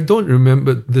 I don't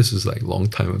remember. This is like a long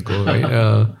time ago, right?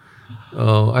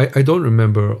 I don't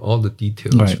remember all the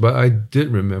details, but I did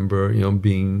remember,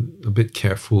 being a bit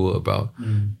careful about,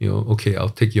 okay, I'll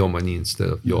take your money instead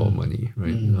of your money,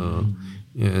 right?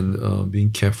 And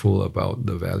being careful about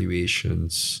the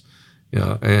valuations.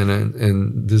 Yeah,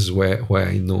 and this is where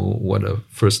I know what a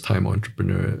first-time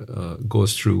entrepreneur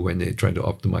goes through when they try to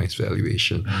optimize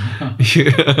valuation.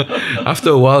 After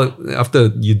a while, after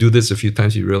you do this a few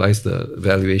times, you realize the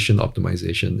valuation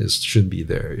optimization shouldn't be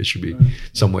there. It should be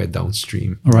somewhere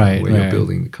downstream when you're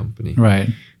building the company.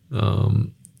 Right.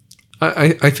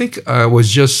 I think I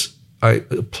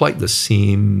applied the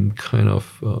same kind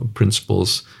of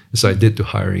principles as I did to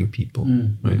hiring people.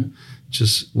 Right.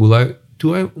 Just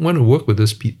do I want to work with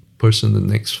this person the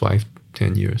next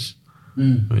 5-10 years?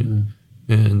 Right?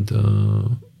 And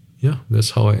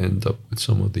that's how I end up with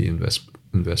some of the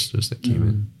investors that came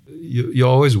in. You're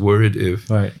always worried if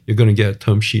you're going to get a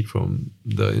term sheet from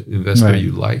the investor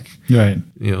you like. Right.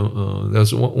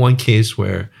 There's one case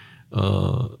where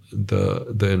the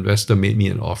investor made me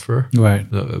an offer. Right.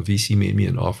 A VC made me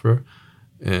an offer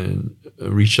and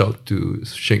reached out to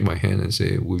shake my hand and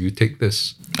say, "Will you take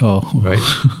this?" Oh. Right.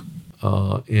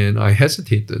 And I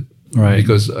hesitated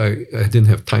because I didn't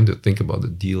have time to think about the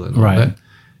deal and all that.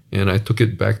 And I took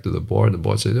it back to the board. The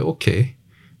board said, okay.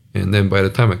 And then by the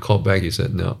time I called back, he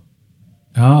said, no.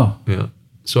 Oh. Yeah.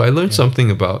 So I learned something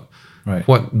about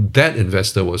what that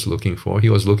investor was looking for. He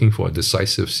was looking for a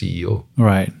decisive CEO.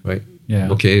 Right. Right. Yeah.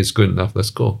 Okay, it's good enough.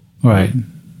 Let's go. Right.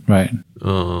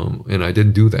 And I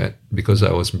didn't do that because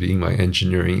I was being my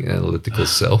engineering analytical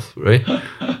self. Right.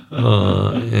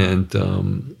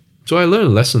 So I learned a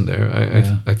lesson there.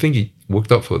 I think it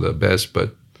worked out for the best,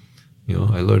 but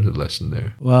I learned a lesson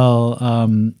there. Well,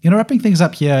 wrapping things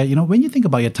up here, when you think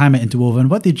about your time at Interwoven,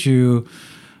 what did you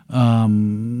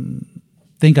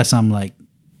think are some like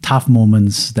tough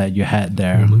moments that you had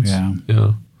there?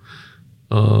 Yeah.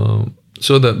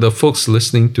 So the folks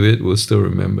listening to it will still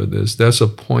remember this. There's a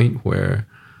point where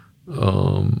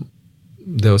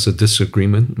there was a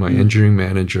disagreement. My engineering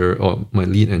manager or my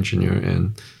lead engineer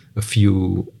and a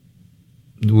few.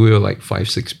 We were like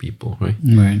 5-6 people, right?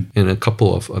 Right. And a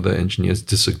couple of other engineers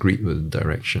disagreed with the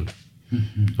direction.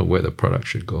 of where the product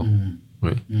should go,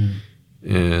 right?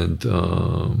 And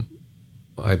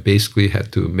I basically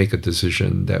had to make a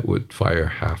decision that would fire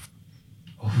half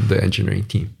the engineering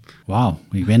team. Wow,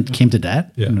 we came to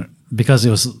that? Yeah. Because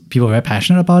people were very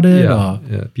passionate about it?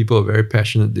 Yeah, people are very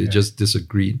passionate. They just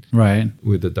disagreed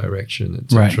with the direction,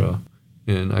 etc. Right.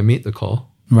 And I made the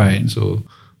call. Right. So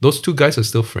those two guys are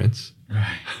still friends.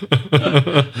 Right.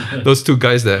 Those two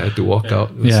guys that I had to walk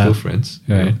out are still friends.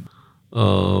 Right.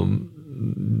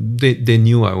 They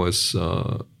knew I was,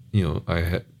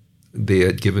 they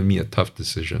had given me a tough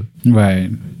decision. Right.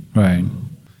 Right.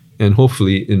 And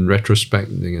hopefully, in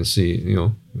retrospect, they can see,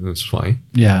 it's fine.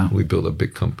 Yeah. We built a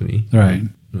big company. Right.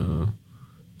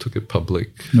 Took it public,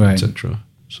 right. etc.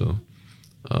 So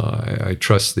I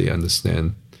trust they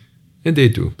understand, and they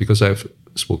do, because I've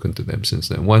spoken to them since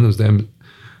then. One of them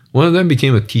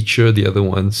became a teacher. The other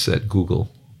one's at Google.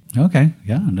 Okay.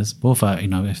 Yeah. That's both. As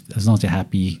long as they're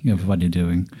happy with what they're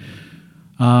doing.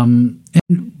 And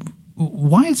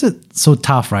why is it so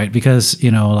tough, right? Because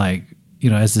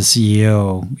as the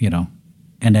CEO,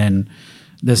 and then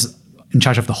there's in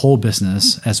charge of the whole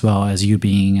business, as well as you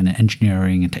being an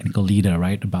engineering and technical leader,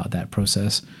 right? About that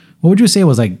process. What would you say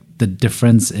was like the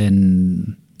difference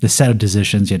in the set of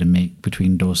decisions you had to make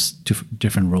between those two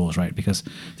different roles, right? Because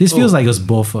this feels like it was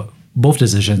both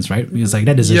decisions, right? It's like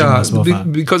that decision was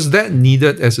both. Because that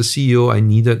needed, as a CEO, I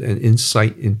needed an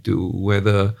insight into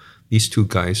whether these two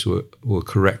guys were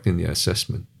correct in their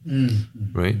assessment,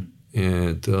 right?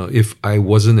 And if I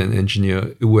wasn't an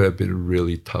engineer, it would have been a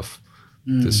really tough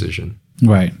decision.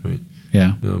 Right.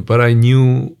 Yeah. But I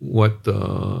knew what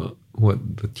the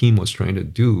team was trying to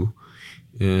do,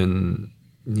 and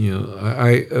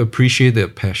I appreciate their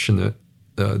passion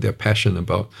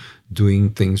about doing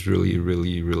things really,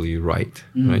 really, really right.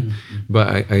 Right.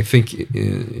 But I think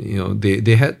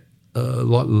they had a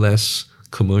lot less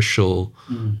commercial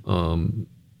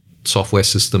software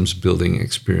systems building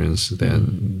experience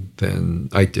than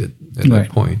I did at that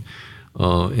point.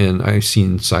 And I've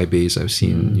seen Sybase, I've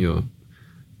seen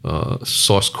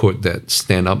source code that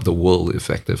stand up the world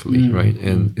effectively, right?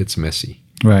 And it's messy.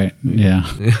 Right. Yeah.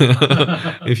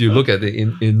 If you look at the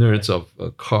innards of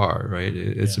a car, right,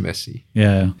 it's messy.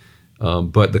 Yeah.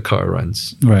 But the car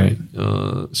runs. Right.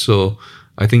 So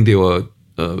I think they were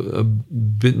a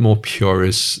bit more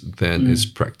purist than is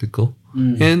practical.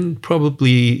 And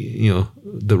probably,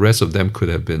 the rest of the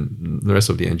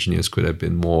engineers could have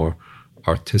been more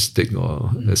artistic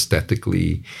or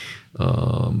aesthetically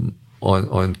on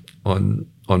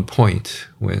point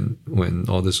when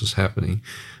all this was happening.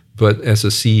 But as a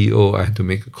CEO, I had to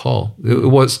make a call. It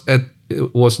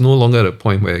was no longer at a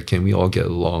point where can we all get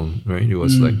along, right? It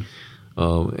was like,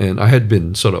 and I had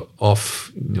been sort of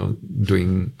off,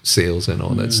 doing sales and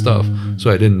all that stuff.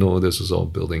 So I didn't know this was all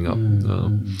building up.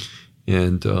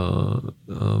 And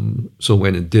so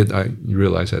when it did, I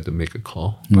realized I had to make a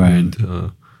call. Right.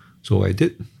 And so I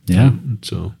did. Yeah.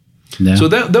 So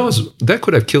that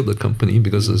could have killed the company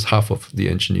because there's half of the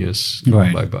engineers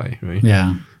bye-bye, right?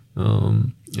 Yeah.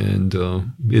 And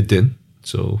it didn't.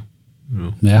 So,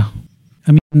 Yeah.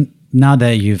 I mean, now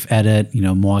that you've added,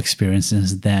 more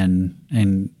experiences then,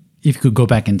 and if you could go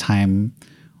back in time,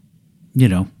 you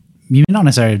may not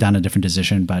necessarily have done a different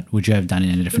decision, but would you have done it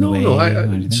in a different way?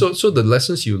 No. So the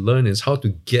lessons you learn is how to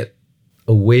get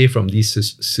away from these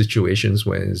situations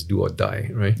when it's do or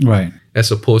die, right? Right.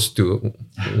 As opposed to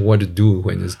what to do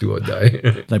when it's do or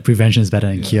die. Like prevention is better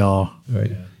than cure.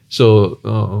 Right. Yeah. So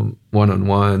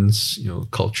one-on-ones,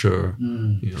 culture,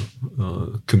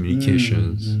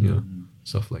 communications,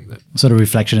 stuff like that. So the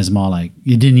reflection is more like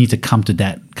you didn't need to come to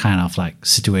that kind of like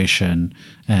situation,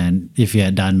 and if you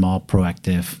had done more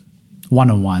proactive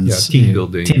one-on-ones, team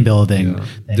building,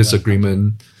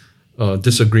 disagreement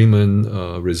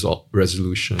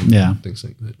resolution, things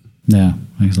like that. Yeah,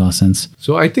 makes a lot of sense.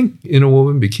 So I think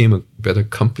Interwoven became a better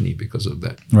company because of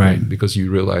that, right? Because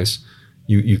you realize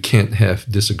you can't have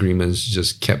disagreements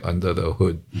just kept under the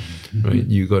hood, right?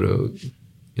 You got to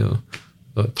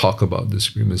talk about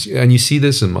disagreements, and you see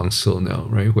this in Monk Hill now,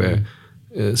 right? Where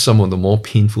some of the more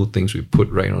painful things we put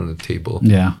right on the table.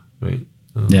 Yeah. Right.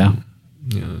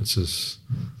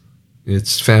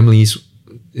 It's families.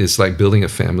 It's like building a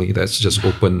family that's just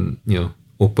open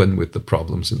with the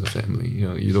problems in the family.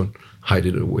 You don't hide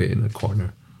it away in a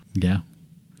corner. Yeah.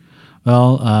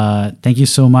 Well, thank you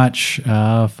so much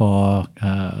for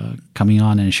coming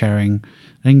on and sharing.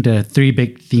 I think the three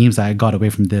big themes that I got away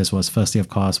from this was, firstly, of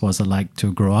course, was it like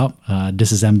to grow up,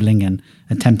 disassembling and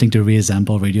attempting to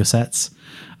reassemble radio sets.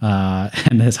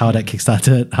 And that's how that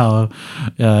kickstarted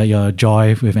your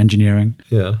joy with engineering.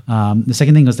 Yeah. The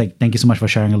second thing was like, thank you so much for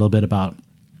sharing a little bit about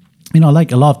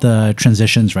like a lot of the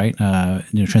transitions, right?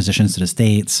 Transitions to the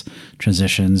States,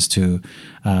 transitions to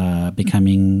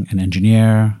becoming an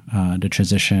engineer, the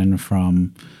transition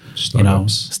from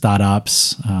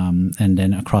startups, and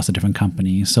then across the different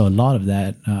companies. So a lot of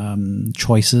that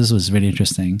choices was really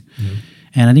interesting.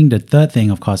 And I think the third thing,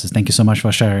 of course, is thank you so much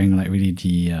for sharing like really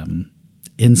the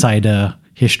insider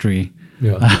history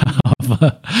of,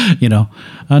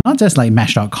 not just like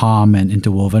Match.com and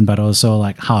Interwoven, but also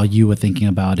like how you were thinking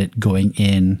about it, going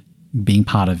in, being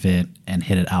part of it, and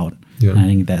hit it out. And I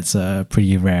think that's a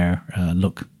pretty rare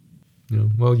look.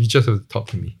 Well, you just have to talk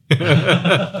to me.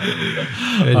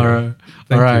 Anyway,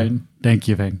 all right. Thank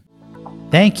you, Peng.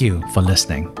 Thank you for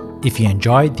listening. If you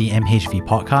enjoyed the MHV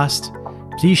podcast,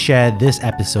 please share this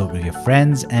episode with your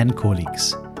friends and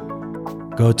colleagues.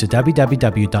 Go to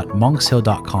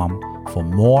www.monkshill.com for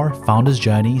more founders'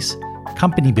 journeys,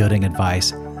 company building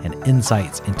advice, and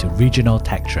insights into regional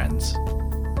tech trends.